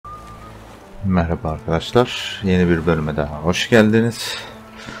Merhaba arkadaşlar, yeni bir bölüme daha hoş geldiniz.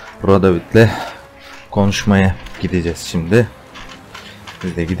 Radovid'le konuşmaya gideceğiz şimdi.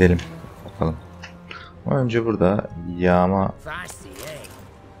 Biz de gidelim bakalım. Önce burada yağma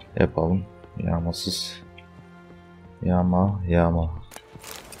yapalım. Yağmasız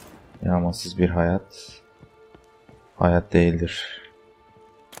yağmasız bir hayat değildir.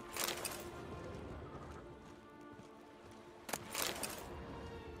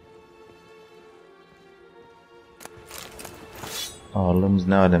 Ağırlığımız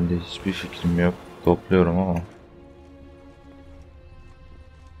ne alemde hiçbir fikrim yok. Topluyorum ama.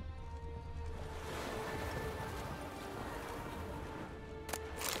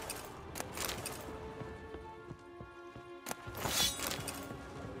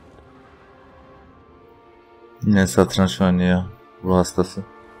 Yine satranç oynuyor bu hastası.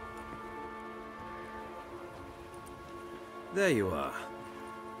 There you are.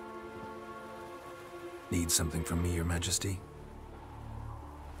 Need something from me, Your Majesty?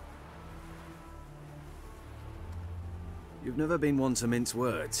 You've never been one to mince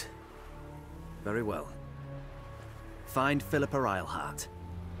words. Very well. Find Philippa Eilhart.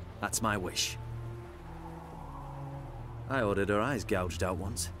 That's my wish. I ordered her eyes gouged out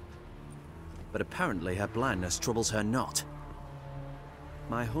once. But apparently her blindness troubles her not.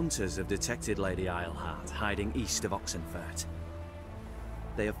 My hunters have detected Lady Eilhart hiding east of Oxenfurt.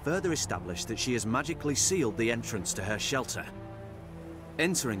 They have further established that she has magically sealed the entrance to her shelter.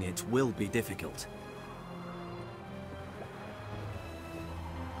 Entering it will be difficult.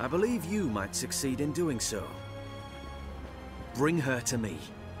 I believe you might succeed in doing so. Bring her to me,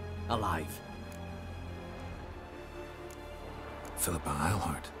 alive. Philippa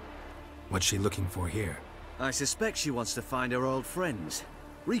Eilhart? What's she looking for here? I suspect she wants to find her old friends,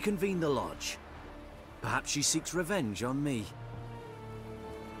 reconvene the lodge. Perhaps she seeks revenge on me.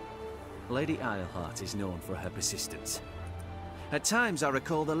 Lady Eilhart is known for her persistence. At times I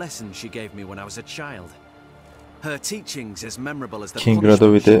recall the lessons she gave me when I was a child. Her teachings as memorable as the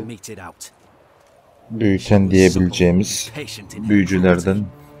punishment she meted out. Büyüten diyebileceğimiz büyücülerden,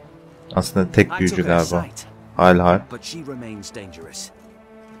 aslında tek büyücü galiba. Eilhart. But she remains dangerous.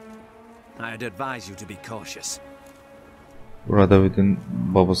 I'd advise you to be cautious. Radovid'in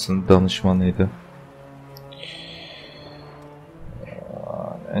babasının danışmanıydı.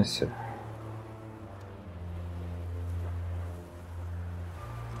 Neyse.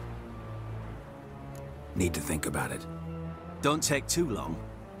 Need to think about it. Don't take too long.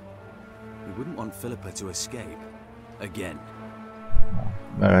 We wouldn't want Philippa to escape again.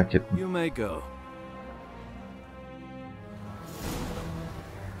 Merak etme. You may go.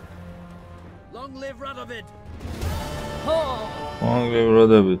 Long live Radovid. Long live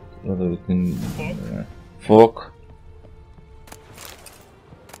Radovid. Radovid'in Fok.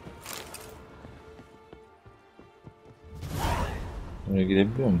 Buraya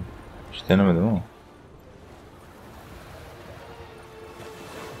gidebiliyor muyum? Hiç denemedim ama.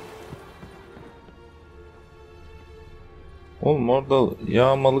 Oğlum orada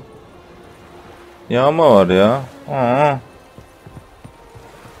yağma var ya.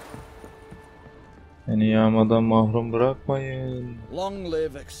 Beni yağmadan mahrum bırakmayın. Long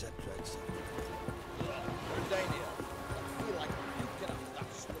live etc.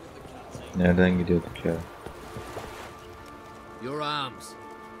 Nereden gidiyorduk ya? Your arms.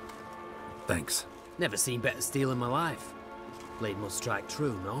 Thanks. Never seen better steel in my life. Blade must strike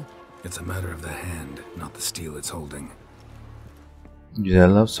true, no? It's a matter of the hand, not the steel it's holding.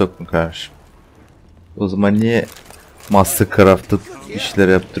 Güzel laf sokma kardeşim. O zaman niye Mastercraft'ta işler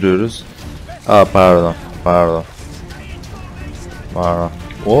yaptırıyoruz? Aa pardon.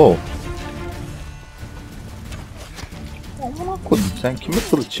 Oo. Aman koydum, sen kime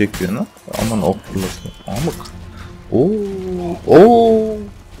kılıç çekiyorsun ha? Aman ok fırlasın. Amık. Oo.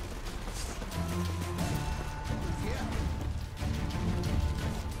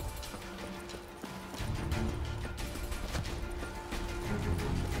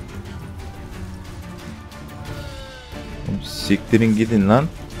 Siktirin gidin lan.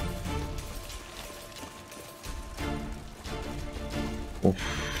 Of.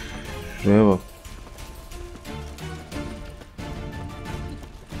 Şuraya bak.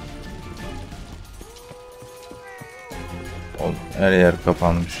 Oğlum, her yer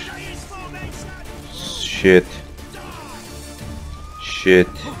kapanmış. Shit.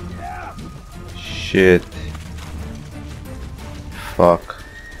 Fuck.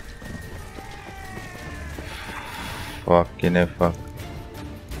 Yine fuck.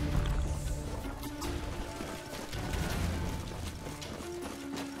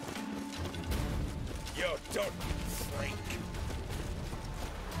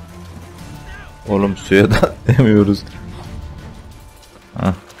 Oğlum suya da demiyoruz.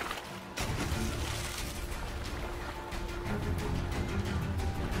 Hah.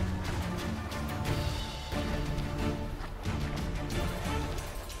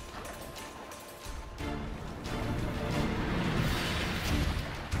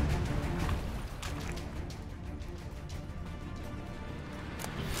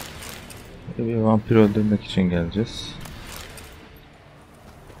 Bir vampir öldürmek için geleceğiz.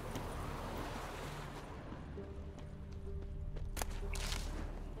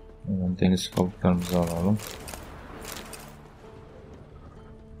 Hemen deniz kabuklarımızı alalım.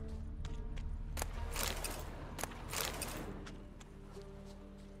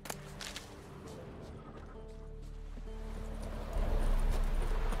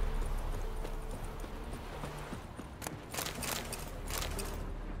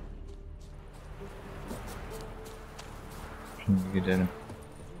 Şimdi gidelim.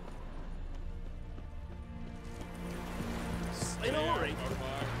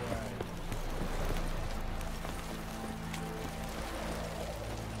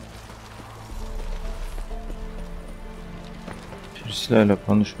 Birileriyle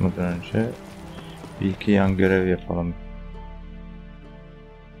konuşmadan önce bir iki yan görev yapalım.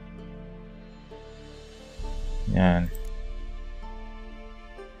 Yani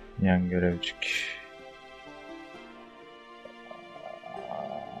yan görevcik.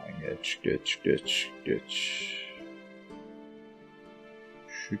 Geç.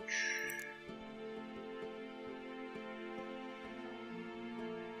 Şük.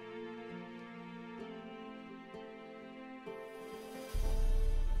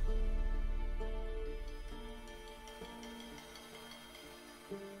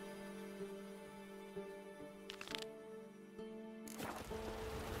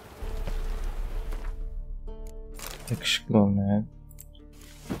 Yakışıklı olmaya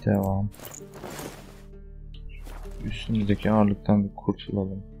devam. Üstümüzdeki ağırlıktan bir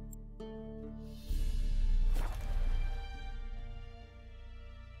kurtulalım.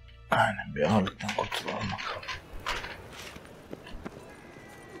 Aynen, bir ağırlıktan kurtulalım bakalım.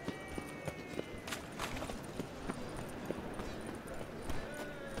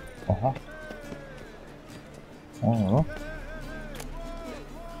 Aha. Aa.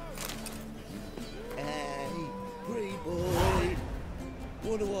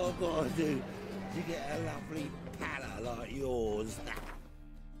 What do I gotta do to get a lovely pala like yours?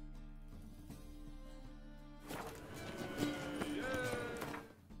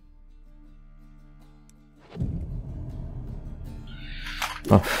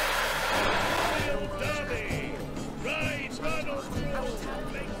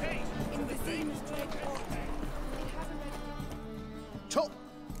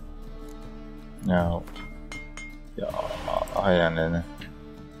 Ya hayalini.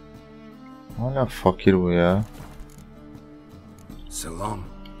 Hala fakir bu ya. Salam.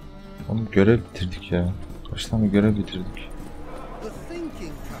 Oğlum görev bitirdik ya. Kaç tane görev bitirdik.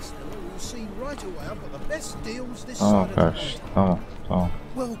 Tamam kardeş. Tamam.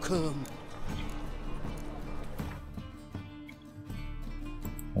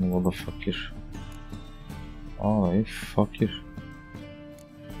 Oğlum o da fakir. Ay fakir.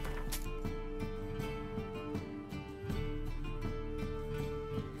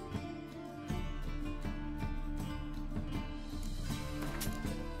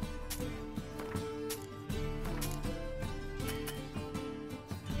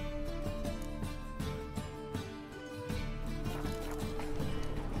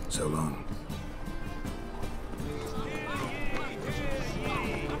 So long.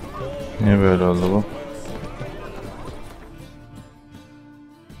 Niye böyle oldu bu?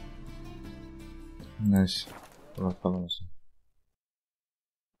 Neyse. Bırakalım o zaman.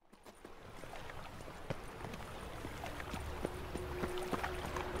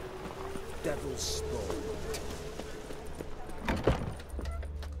 Devil's Spawn.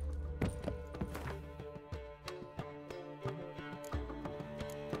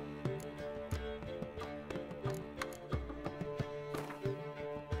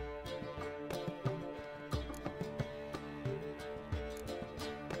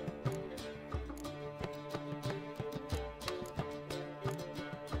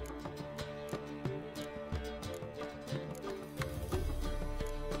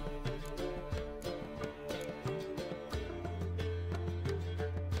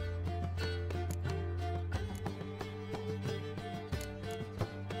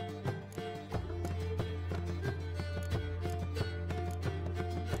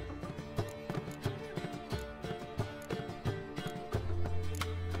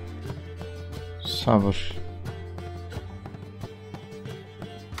 Sabır.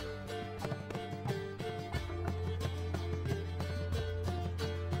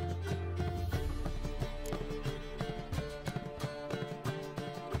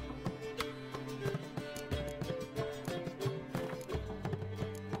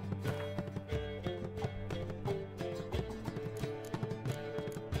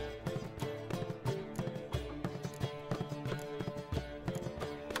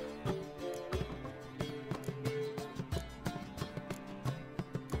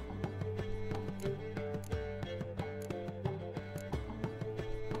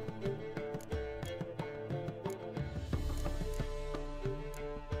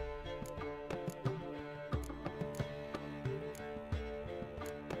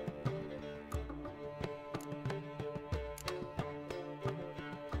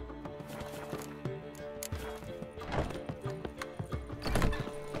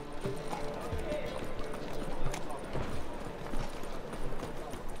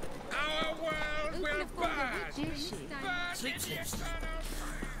 Sleep, sleep.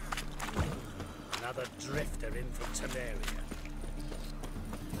 Another drifter in from Temeria.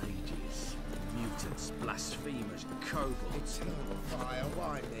 Mages, mutants, blasphemers, kobolds. Eternal fire,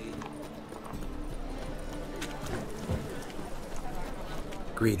 why me?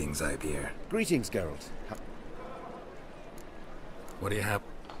 Greetings, Ibeer. Greetings, Geralt. What do you have?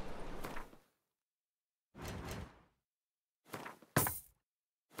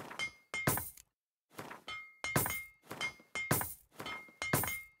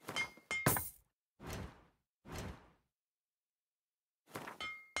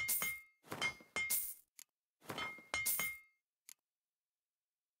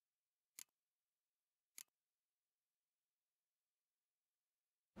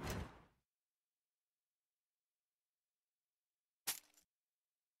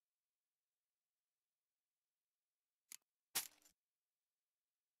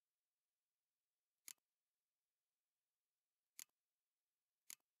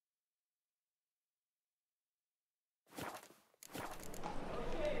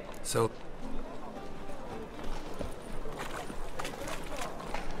 So,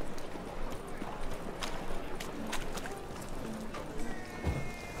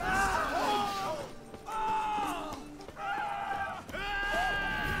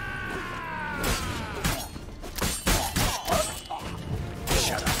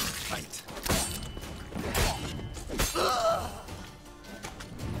 shut up, fight.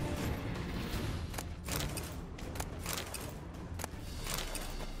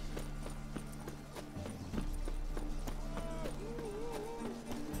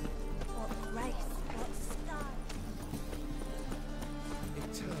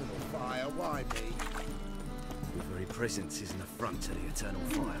 Eternal fire, why me? Your very presence is an affront to the eternal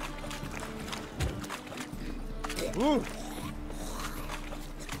fire.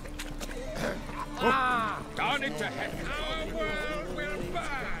 Down into heaven. Our world will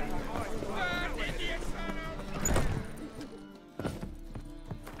burn. Burn in the eternal.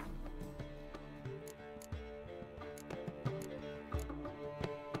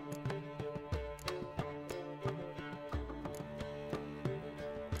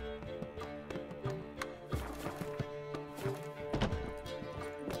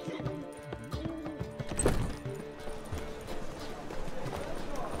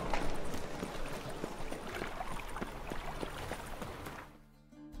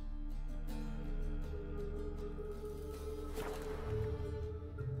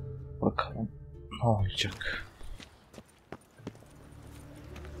 Bakalım ne olacak.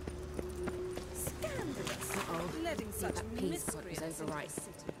 Letting such mystery override.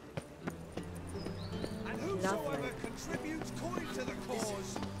 And whosoever contributes coin to the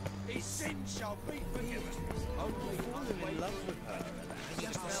cause, his sins shall be forgiven. Only falling in love with her.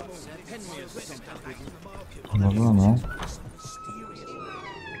 Anladın mı?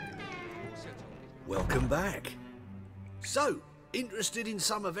 Welcome back. So, interested in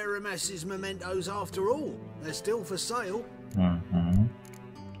some of Erasmus's mementos after all? They're still for sale.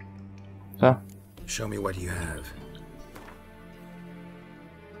 Da. Show me what you have.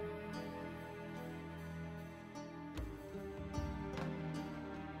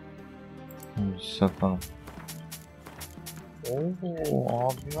 Satalım. Oo,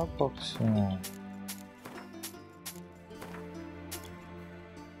 abime baksana.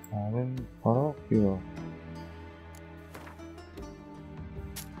 Abim para akıyor.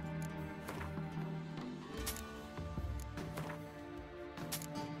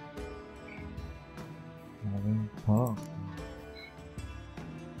 Abim para akıyor.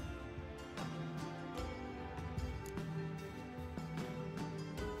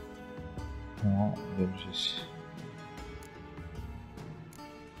 Ama göreceğiz.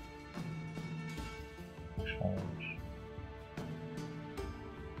 Aşağıya.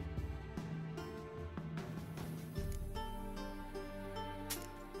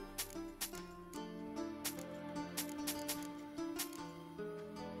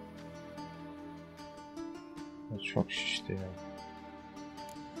 Çok şişti ya.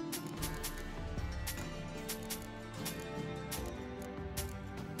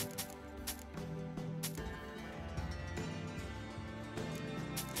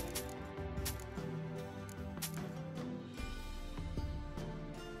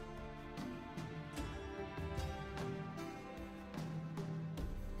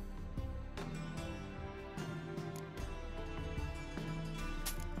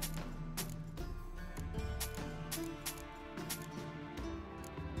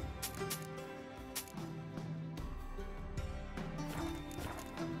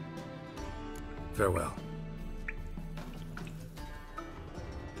 Farewell.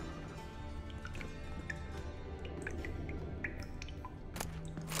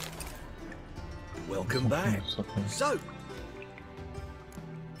 Welcome back. So,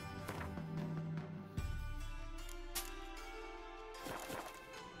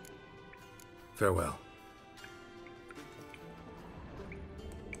 Farewell.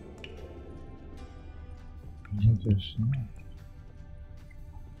 Ne diyorsun?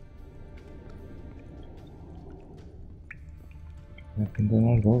 Yakında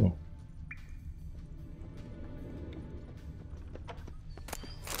nerede oğlum?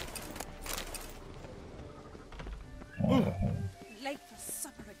 Late for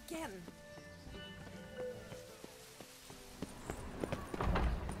supper again.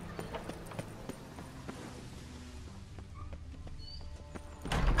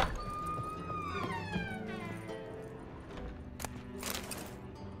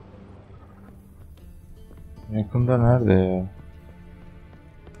 Yakında nerede ya?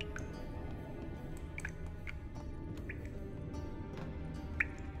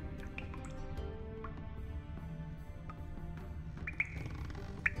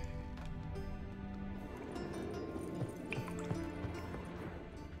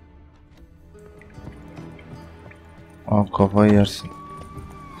 Al kafayı yersin.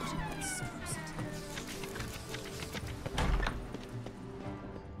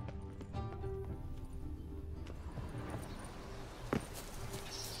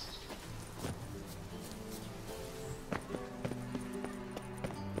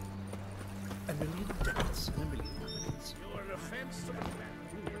 Your offense to the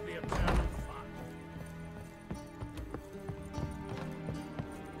family will be eternal fun.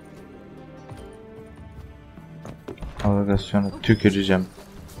 Navigasyona tüküreceğim.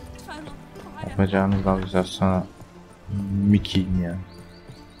 Yapacağınız navigasyona Mickey'im ya.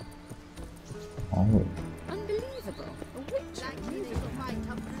 Abi. Unbelievable. A witch.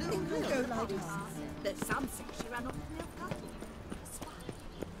 There's some say she ran off with milk carton.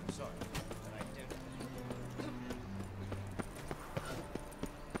 Sorry, but I don't.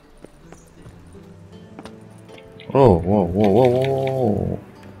 Oh, wow, wow, wow, wow.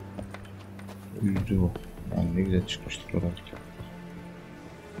 Üzdü bu. Yani ne güzel çıkmıştık oraya.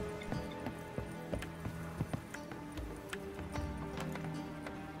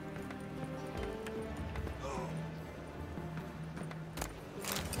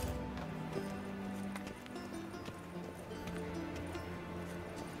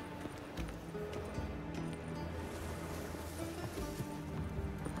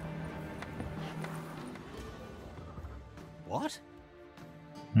 what?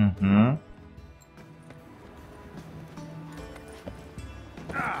 Hı.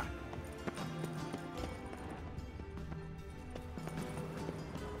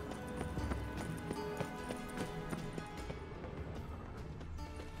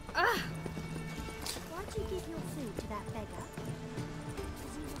 Why'd you give your food to that beggar?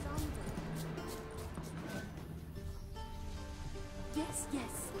 Because he was hungry. Yes,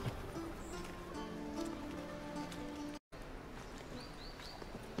 yes.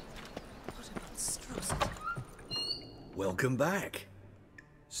 What a monstrosity. Welcome back.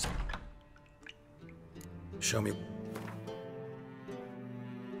 Show me.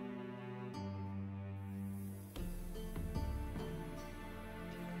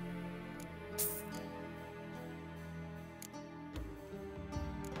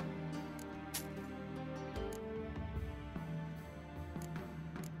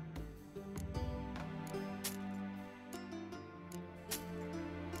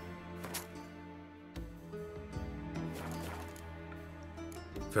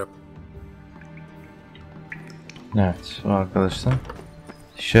 Fair. Evet, bu arkadaşlar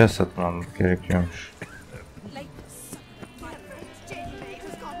şey satın almak gerekiyormuş. Late for supper again. Chambermaid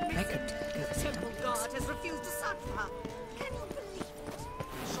has gone missing. The temple guard has refused to search for her. Can you believe it?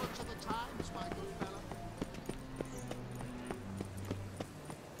 Such are the times, my good fellow.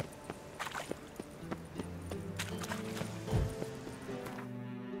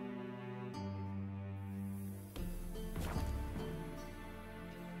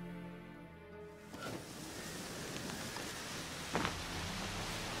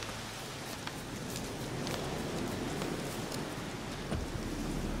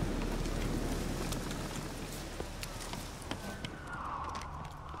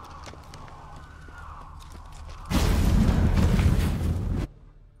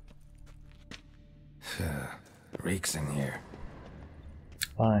 Reeks in here.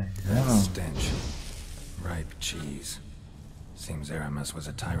 Aynen. Stench. Ripe cheese. Seems Aramis was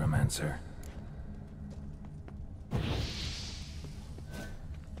a tyromancer.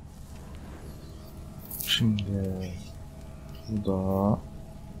 Şimdi burada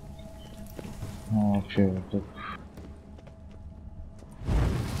ne yapıyorduk?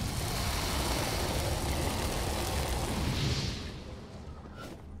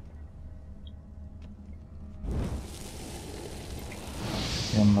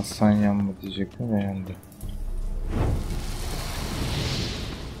 Yanmazsan yanma diyecektim ve yandı.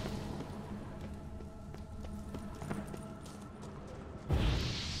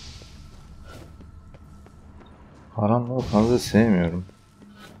 Karanlığı fazla sevmiyorum.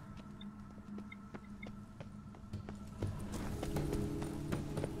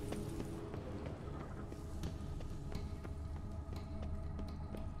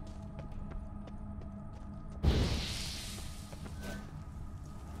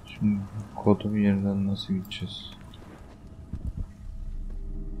 Şimdi kodu bir yerden nasıl gideceğiz?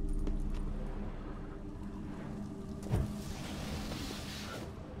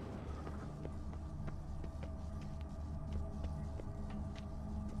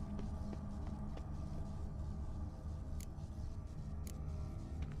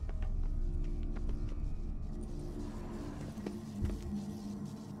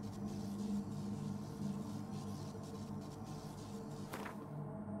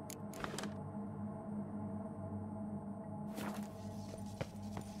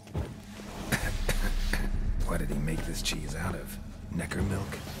 What did he make this cheese out of? Necker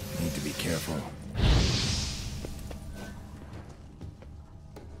milk? Need to be careful.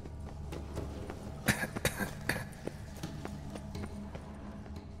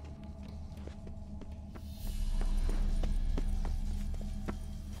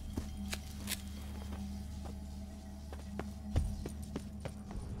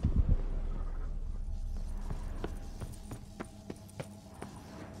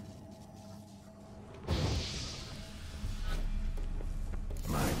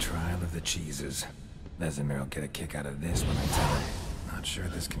 Cheeses. Vesemir will get a kick out of this when I tell him. Not sure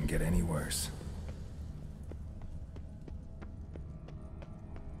this can get any worse.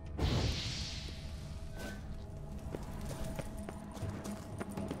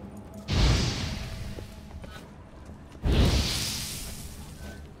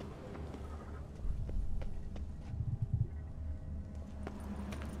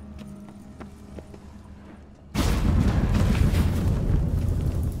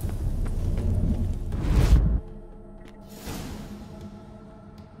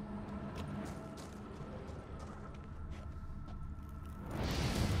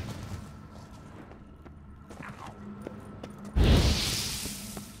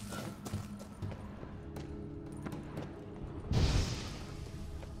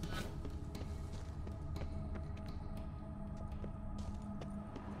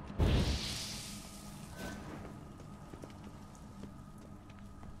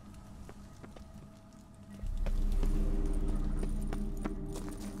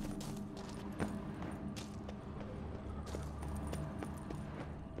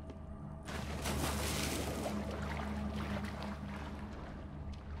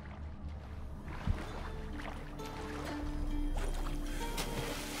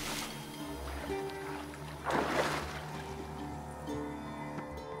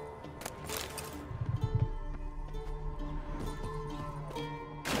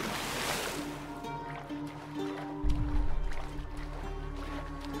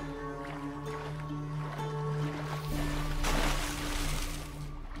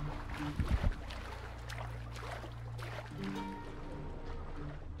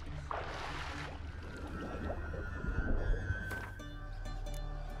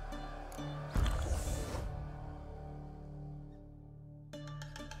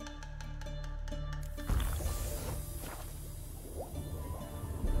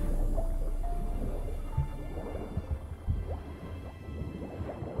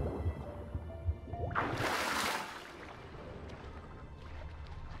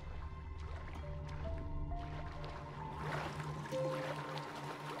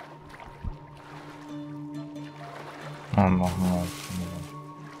 Allah'ım.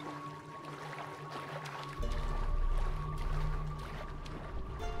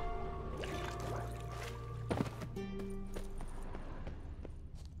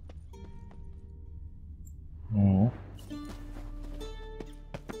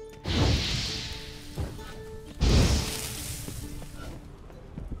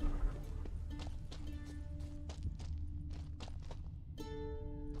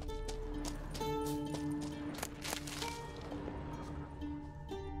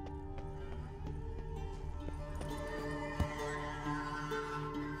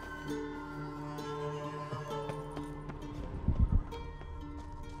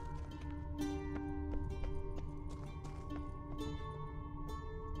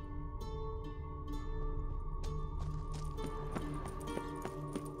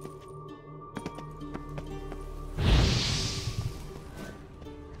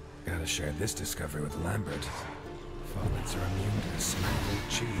 Gotta share this discovery with Lambert. Faucets are immune to the smell of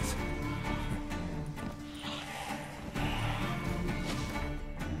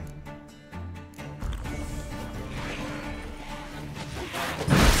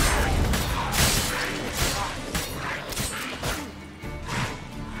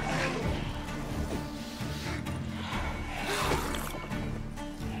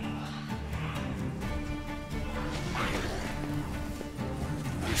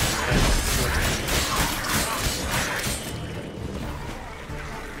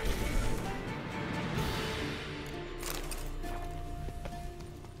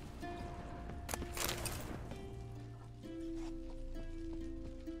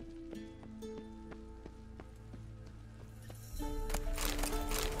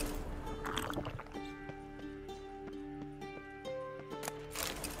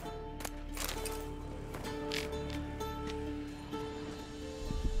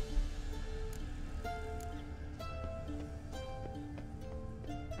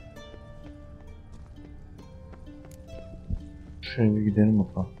Şöyle bir gidelim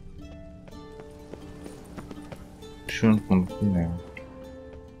bakalım. Şunu unutmadık yine ya.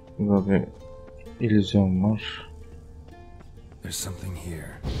 Burada bir illüzyon var. There's something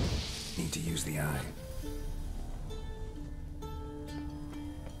here. Need to use the eye.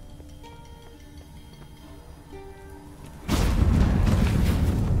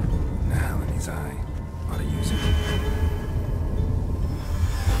 Now in his eye. Ought to use it.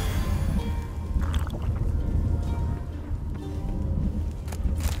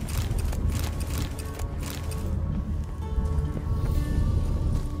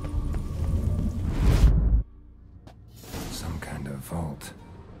 Vault.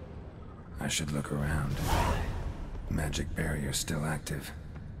 I should look around. Magic barrier still active.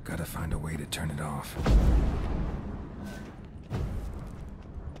 Gotta find a way to turn it off.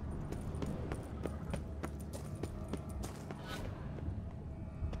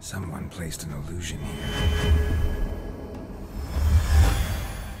 Someone placed an illusion here.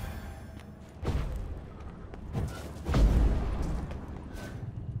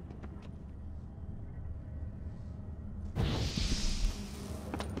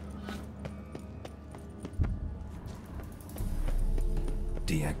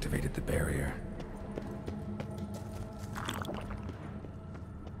 Deactivated the barrier.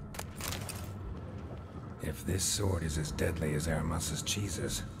 If this sword is as deadly as Aramus's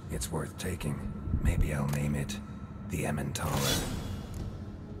cheeses, it's worth taking. Maybe I'll name it the Emmentaler.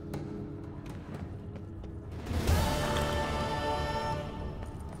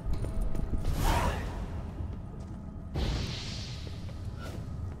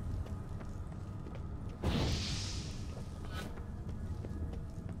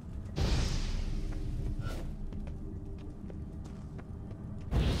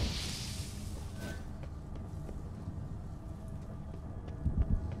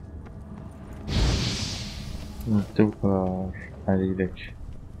 İşte bu kadar. Hadi gidelim.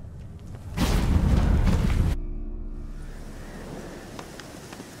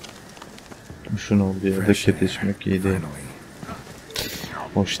 Şun oldu ya da ketleşmek iyi değil.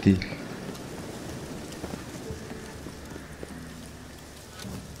 Hoş değil.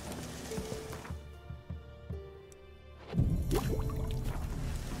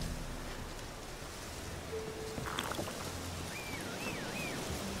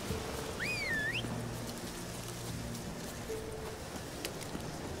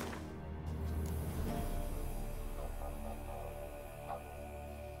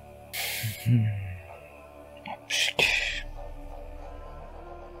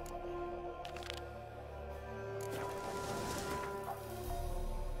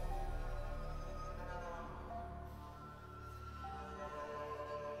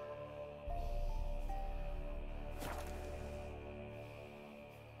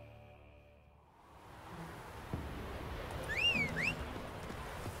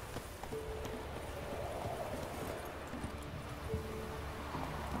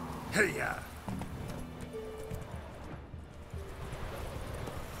 Hey ya!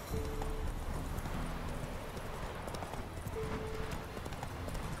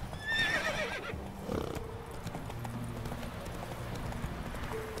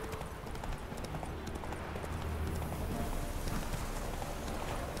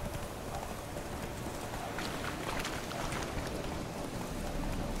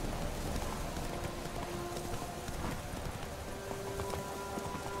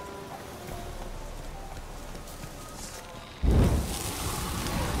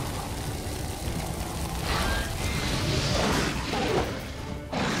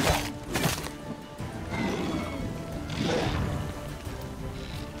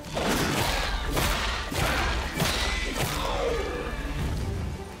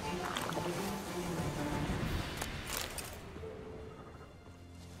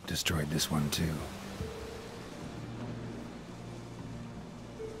 Destroyed this one too.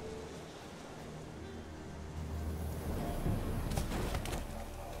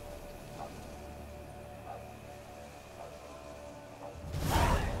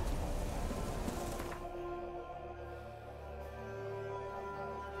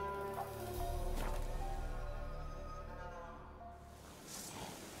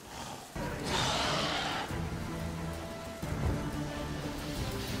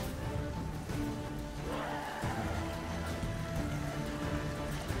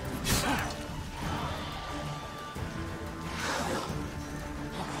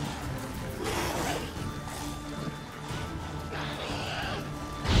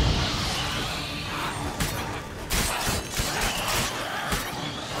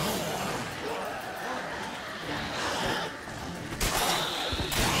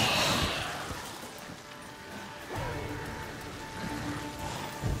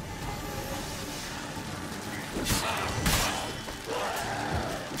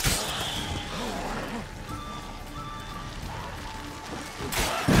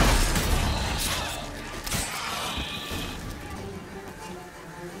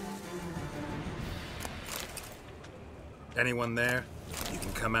 Anyone there? You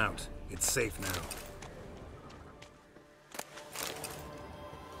can come out. It's safe now.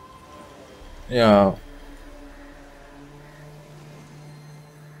 Ya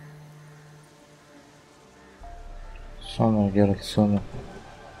sonra gerek sonra.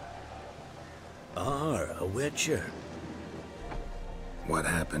 A witcher. What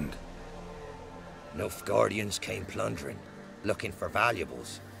happened? Nilfgaardians came plundering, looking for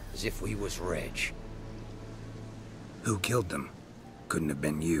valuables, as if we was rich. Who killed them? Couldn't have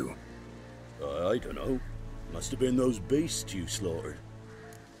been you. I don't know. Must have been those beasts you slaughtered.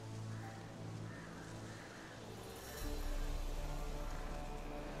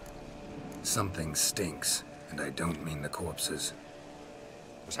 Something stinks, and I don't mean the corpses.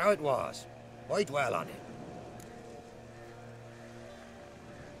 It was how it was. Why dwell on it?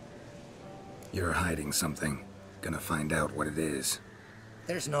 You're hiding something. Gonna find out what it is.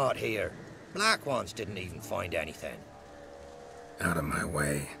 There's naught here. Black ones didn't even find anything. Out of my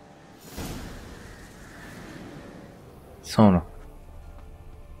way. Sonra.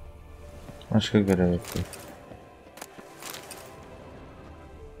 Başka görev yapıyor.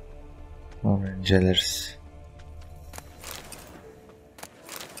 Onu inceleriz.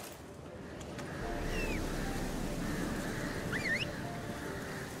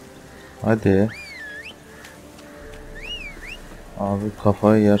 Hadi. Abi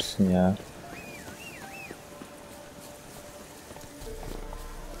kafayı yersin ya.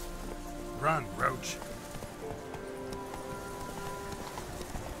 Run, Roach.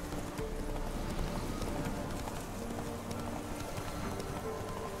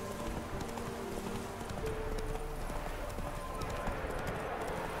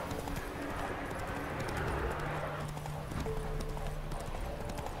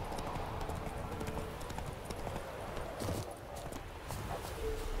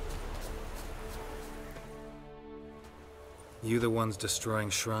 You the ones destroying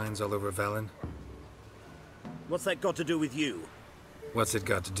shrines all over Velen? What's that got to do with you? What's it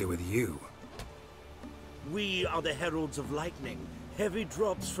got to do with you? We are the heralds of lightning. Heavy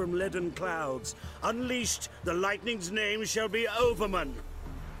drops from leaden clouds. Unleashed, the lightning's name shall be Overman.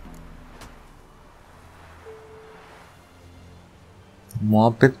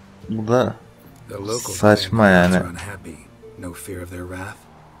 Muhabbet burada The locals saçma are yani. unhappy. No fear of their wrath.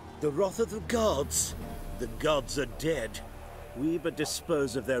 The wrath of the gods. The gods are dead. We but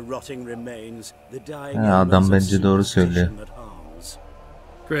dispose of their rotting remains. The dying Adam embers of bence doğru söylüyor. superstition that harms.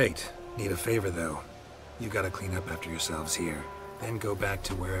 Great. Need a favor though. You gotta clean up after yourselves here. Then go back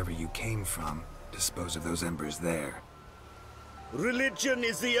to wherever you came from. Dispose of those embers there. Religion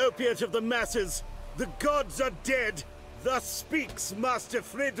is the opiate of the masses. The gods are dead. Thus speaks Master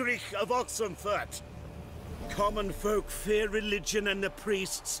Friedrich of Oxenfurt. Common folk fear religion and the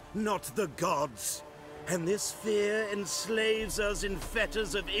priests, not the gods. And this fear enslaves us in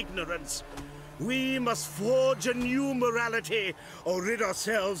fetters of ignorance. We must forge a new morality, or rid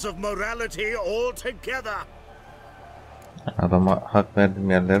ourselves of morality altogether. Adama hak verdiğim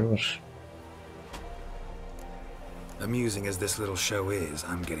yerler var. Amusing as this little show is,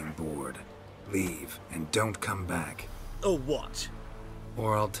 I'm getting bored. Leave, and don't come back. Or what?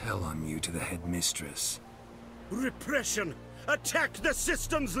 Or I'll tell on you to the headmistress. Repression! Attack the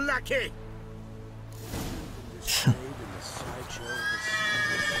system's lackey! This trade in the sideshow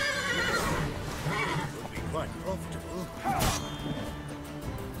would be quite profitable.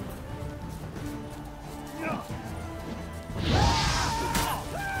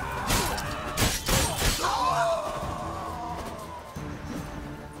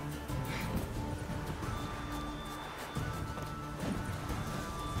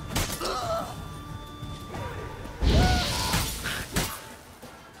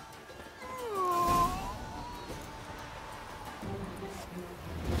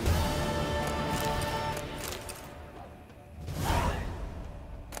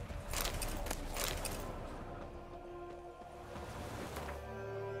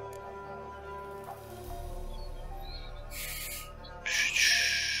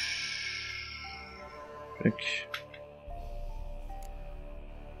 Peki.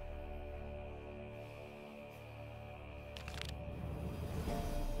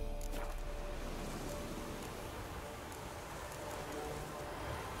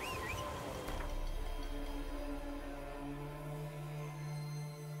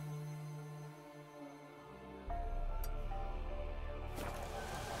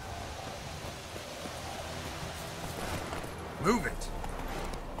 Move it!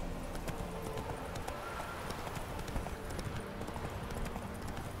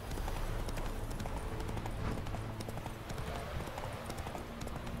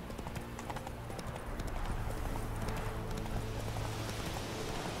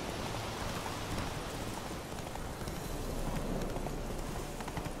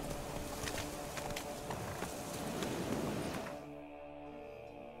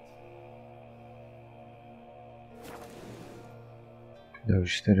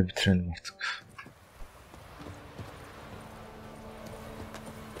 Dövüşleri bitirelim artık.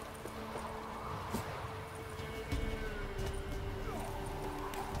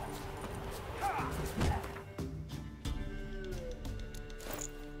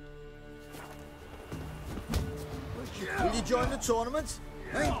 Will you join the tournament?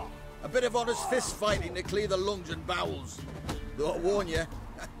 Hey? A bit of honest fist fighting to clear the lungs and bowels. Though I warn you,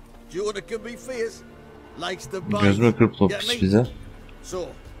 Jonah can be fierce. Likes the bite. Gözümü kırpıp Get me? bize. So,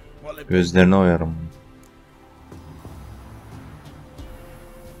 what'll it be? Gözlerine oyarım.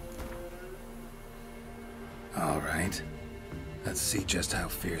 All right. Let's see just how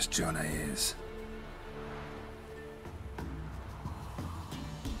fierce Jonah is.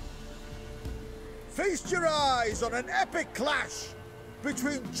 Feast your eyes on an epic clash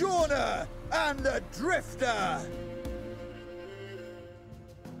between Jonah and the Drifter.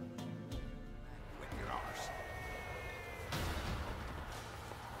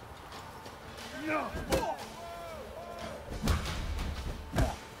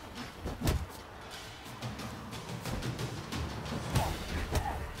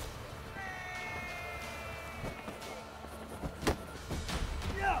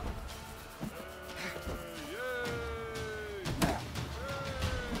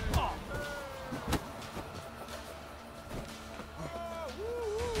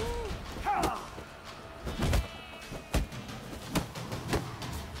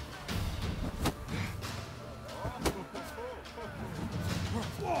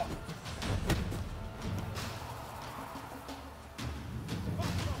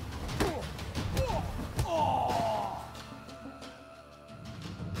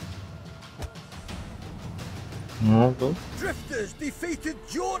 Ne oldu? Drifters defeated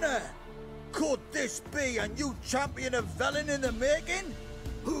Jonah. Could this be a new champion of Velen in the making?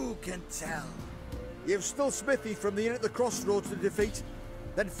 Who can tell? You've still Smithy from the Inn at the Crossroads to defeat,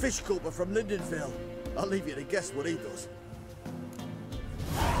 then Fishculper from Lindenville. I'll leave you to guess what he does.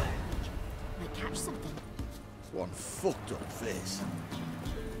 Might catch something. One fucked up face.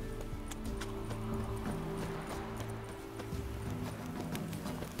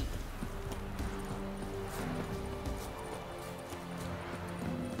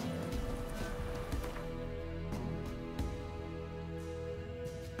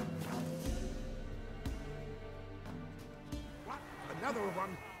 Another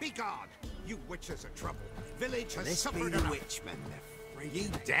one. Begone! You witches of trouble. Village has This suffered be the enough. witchman. Are ye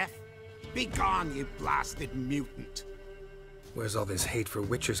deaf? Begone, you blasted mutant. Where's all this hate for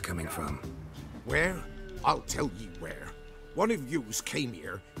witchers coming from? Where? I'll tell ye where. One of yous came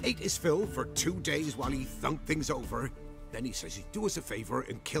here, ate his fill for 2 days while he thunked things over. Then he says he'd do us a favor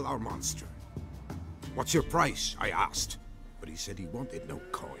and kill our monster. What's your price? I asked. But he said he wanted no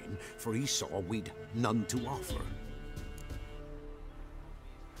coin, for he saw we'd none to offer.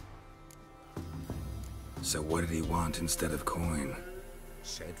 So what did he want instead of coin?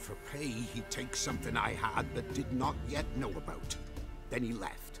 Said for pay he'd take something I had but did not yet know about. Then he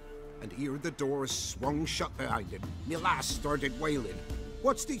left, and here the doors swung shut behind him. Me lass started wailing.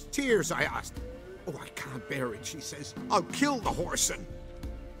 What's these tears? I asked. Oh, I can't bear it, she says. I'll kill the whoreson.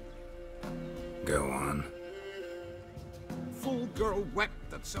 Go on. Full girl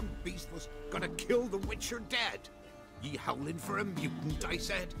wept that some beast was gonna kill the witcher dead. Ye howling for a mutant, I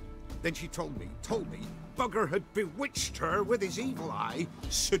said. Then she told me, Bugger had bewitched her with his evil eye,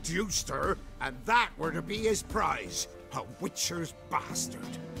 seduced her, and that were to be his prize. A witcher's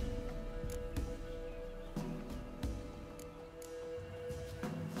bastard.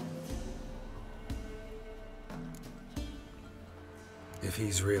 If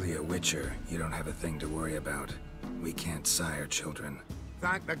he's really a witcher, you don't have a thing to worry about. We can't sire children.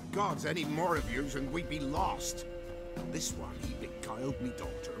 Thank the gods any more of yous and we'd be lost. This one, he beguiled me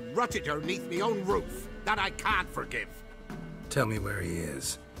daughter, rutted her neath me own roof. That I can't forgive. Tell me where he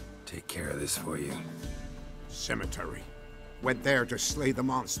is. Take care of this for you. Cemetery. Went there to slay the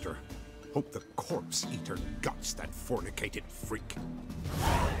monster. Hope the corpse eater guts that fornicated freak.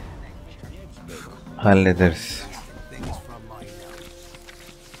 Hallederiz.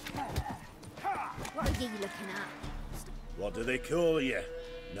 What are you looking at? What do they call you?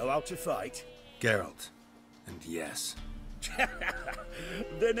 Know how to fight? Geralt. And yes.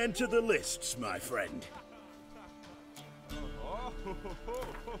 Then enter the lists, my friend.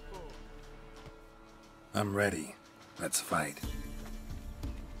 I'm ready. Let's fight.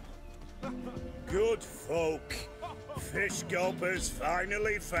 Good folk. Fish Gulper's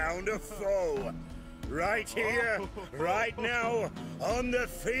finally found a foe. Right here, right now, on the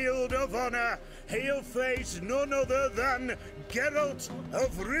field of honor, he'll face none other than Geralt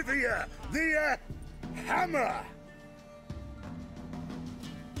of Rivia, the Hammer.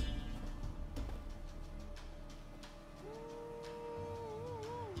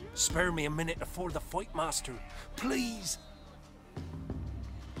 Spare me a minute before the fight, master. Please.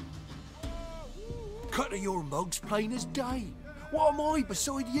 Cut of your mugs plain as day. What am I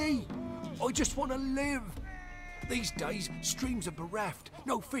beside ye? I just want to live. These days, streams are bereft.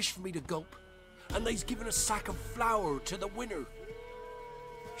 No fish for me to gulp. And they's given a sack of flour to the winner.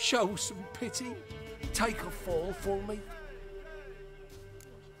 Show some pity. Take a fall for me.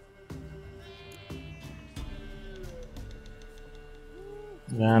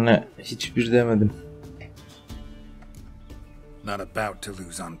 Yani hiçbir demedim. Not about to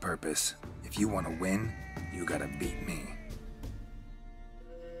lose on purpose. If you want to win, you gotta beat me.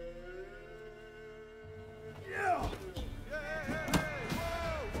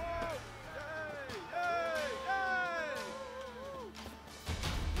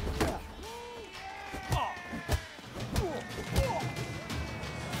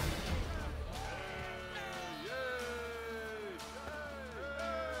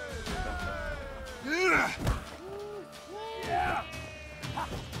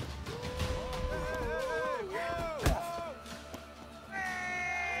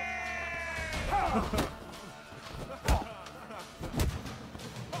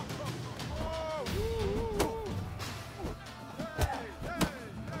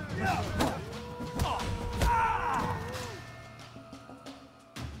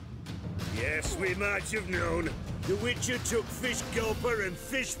 Yes, we might have known. The Witcher took Fish Gulper and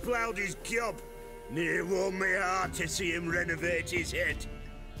Fish ploughed his gob. Near warmed me heart to see him renovate his head.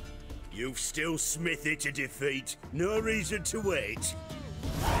 You've still Smithy to defeat. No reason to wait.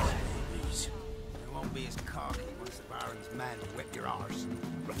 You won't be as cocky once the Baron's men whip your arse.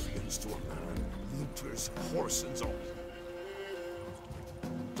 Ruffians to a man, looters, horse and all.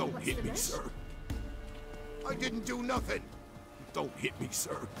 Don't hit me, sir. I didn't do nothing. Don't hit me,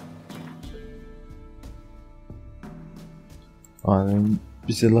 sir. Abi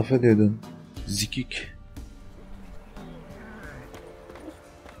bize laf ediyordun. Zikik.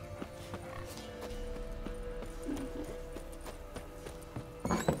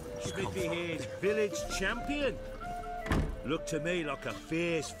 Smithy here's village champion. Look to me like a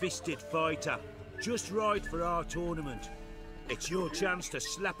fierce-fisted fighter. Just right for our tournament. It's your chance to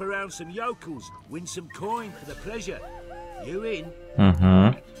slap around some yokels, win some coin for the pleasure. You in?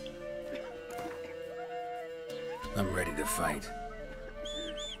 Mm-hmm. I'm ready to fight.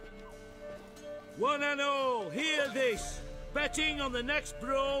 One and all, hear this. Betting on the next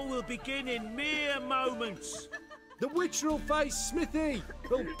brawl will begin in mere moments. The Witcher will face Smithy.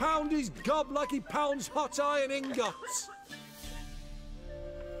 He'll pound his gob like he pounds hot iron ingots.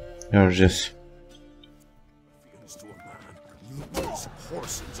 Göreceğiz. Ruffians to a man, looters,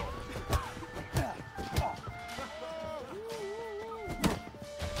 horse and all.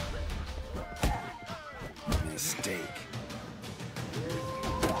 Mistake.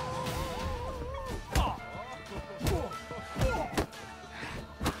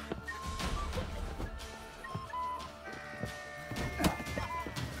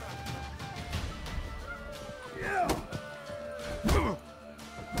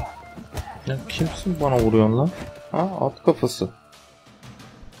 Ya kimsin bana vuruyorsun lan? Ha, at kafası.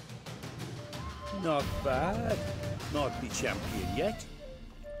 Not bad. Might be champion yet.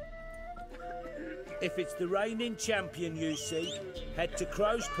 If it's the reigning champion you seek, head to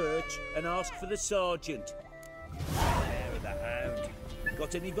Crow's Perch and ask for the sergeant. There of the hound.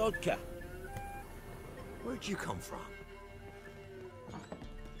 Got any vodka? Where'd you come from?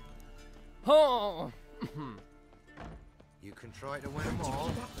 Oh! You can try to win them all.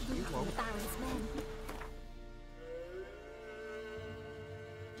 You won't. The Baron's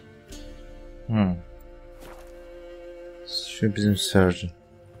men. Şu bizim sergeant.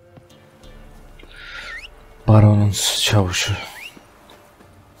 Baron'un çavuşu.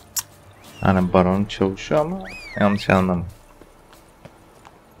 Hani baronun çavuşu ama yanlış anlama.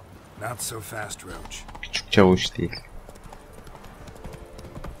 Not so fast, Roach. Küçük çavuş değil.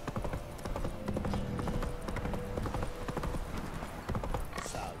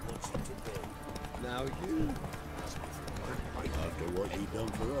 Now you. After what he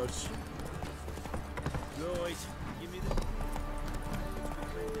done for us. Right, give me the...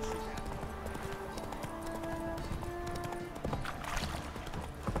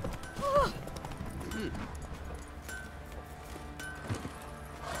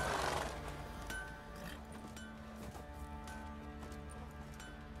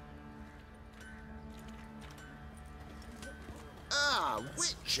 Ah,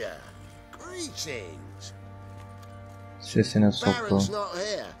 Witcher. Greetings. Sesine soktu. Baron's not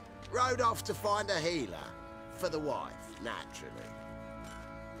here. Rode off to find a healer. For the wife, naturally.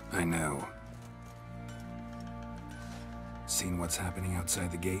 I know. Seen what's happening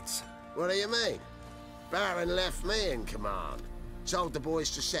outside the gates? What do you mean? Baron left me in command. Told the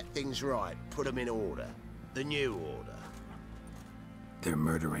boys to set things right, put them in order. The new order. They're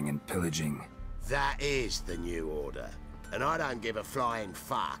murdering and pillaging. That is the new order. And I don't give a flying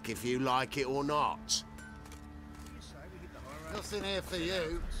fuck if you like it or not. Nothing here for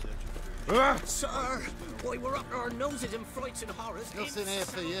you. Sir, why we're up to our noses in frights and horrors. Nothing here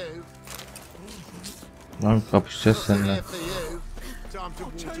for you. Lan kapışacağız seninle. Here for you. Time to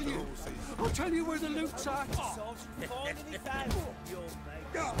water the horses. I'll tell you where the loot's at.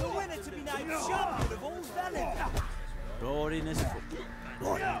 The winner to be named champion of all Velen. Roaring as fuck.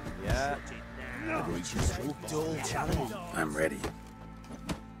 Right. Yeah. Dull challenge. I'm ready.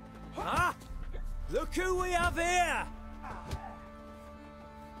 Ah! Look who we have here!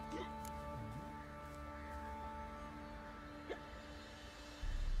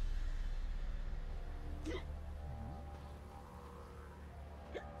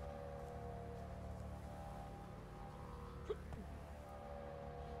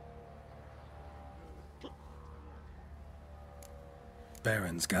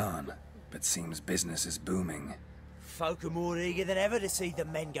 Baron's gone, but seems business is booming. Folk are more eager than ever to see the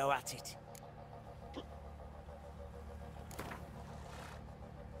men go at it.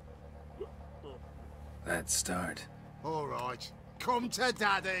 Let's start. All right. Come to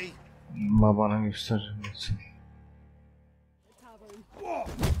daddy. Babana göstereceğim.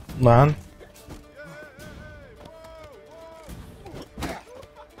 Lan.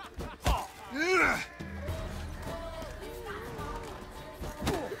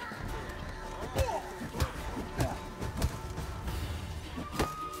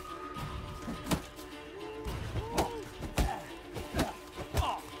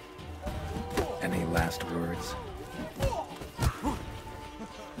 Any last words?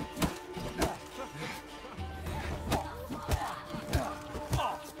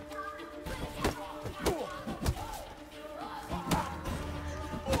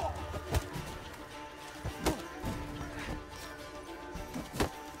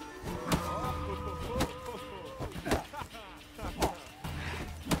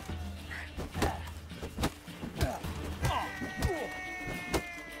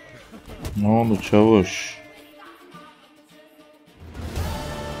 Ne oldu çavuş?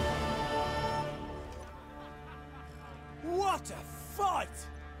 What a fight!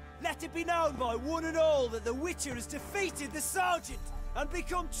 Let it be known by one and all that the Witcher has defeated the Sergeant and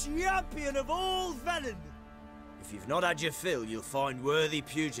become champion of all Velen. If you've not had your fill, you'll find worthy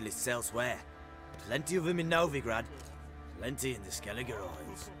pugilists elsewhere. Plenty of them in Novigrad, plenty in the Skelliger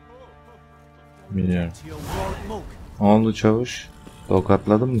Isles. Biliyorum. To your warrant monk. Ne oldu çavuş?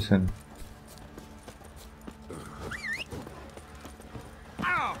 Tokatladım mı seni?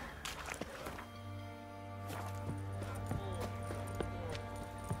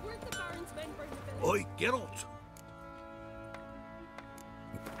 Oi, Geralt!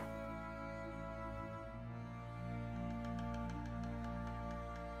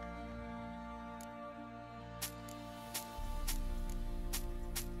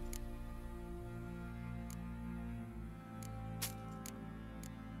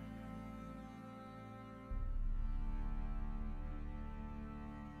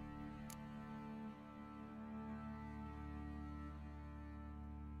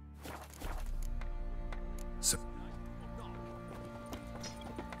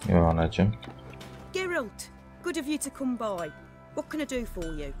 Yo anacığım. Geralt, good of you to come by. What can I do for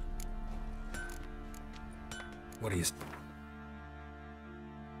you? What do you...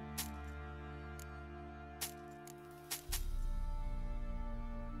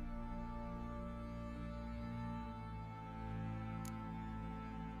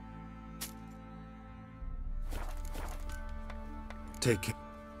 Take care.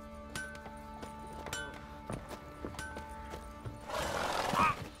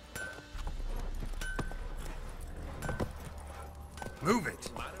 Move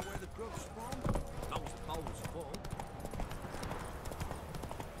it.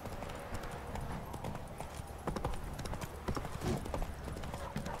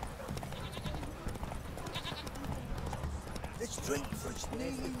 Let's drink for it's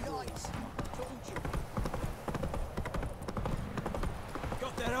nearly night. Told you.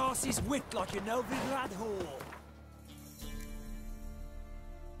 Got their asses whipped like a Novigrad whore.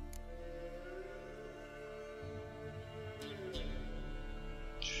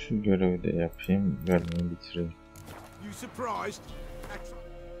 Şu görevi de yapayım, bölümü bitireyim. You surprised?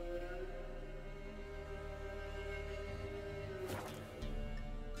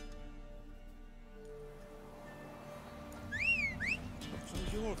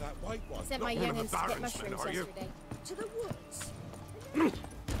 I sent my youngins to get mushrooms yesterday. to the woods.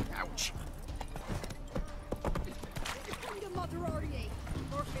 Ouch. What kind of mother are ye?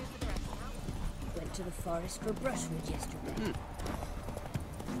 More food for the rest now. Went to the forest for brushwood yesterday.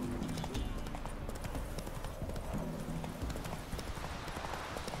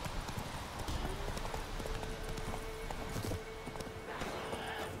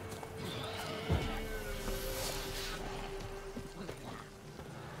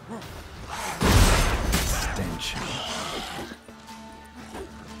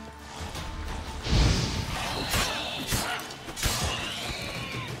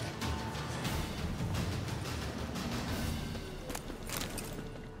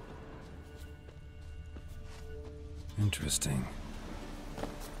 Interesting.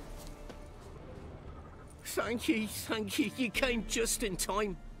 Thank you. You came just in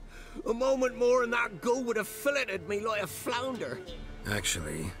time. A moment more and that gull would have filleted me like a flounder.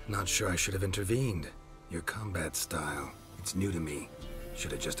 Actually, not sure I should have intervened. Your combat style, it's new to me.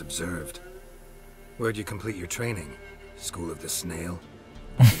 Should have just observed. Where'd you complete your training? School of the Snail?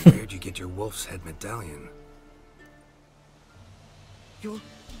 Where'd you get your wolf's head medallion? You're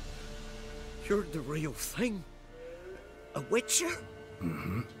the real thing. A witcher?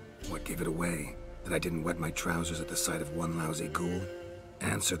 Mm-hmm. What gave it away? That I didn't wet my trousers at the sight of one lousy ghoul?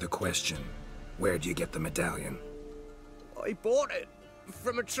 Answer the question. Where'd you get the medallion? I bought it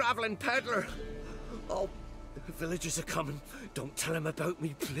from a traveling peddler. Oh, the villagers are coming. Don't tell them about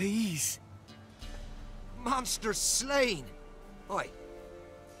me, please. Monster slain! Oi,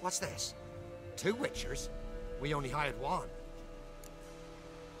 what's this? 2 witchers? We only hired 1.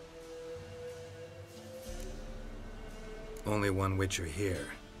 Only one witcher here.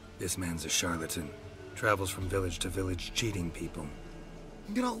 This man's a charlatan. Travels from village to village cheating people.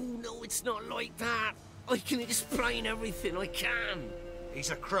 No, it's not like that. I can explain everything, I can. He's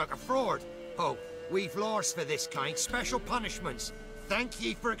a crook, a fraud. Oh, we've laws for this kind, special punishments. Thank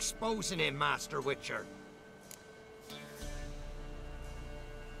ye for exposing him, Master Witcher.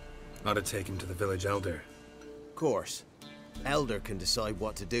 Ought to take him to the village elder. Of course. Elder can decide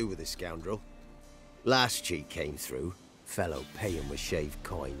what to do with this scoundrel. Last cheat came through. Fellow paying with shaved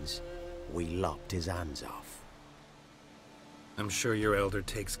coins. We lopped his hands off. I'm sure your elder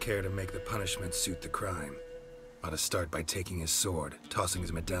takes care to make the punishment suit the crime. Ought to start by taking his sword, tossing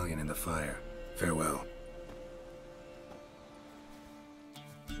his medallion in the fire. Farewell.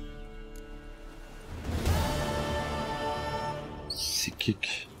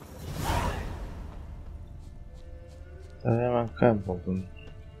 Sikik. Hemen kayboldum.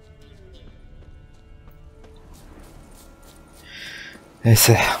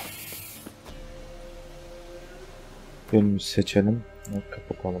 Neyse. Bölümü seçelim ve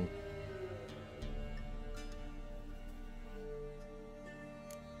kapatalım.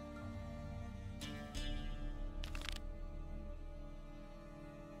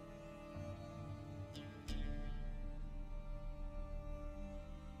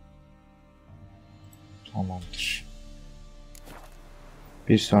 Tamamdır.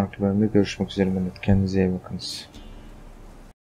 Bir sonraki bölümde görüşmek üzere millet. Kendinize iyi bakınız.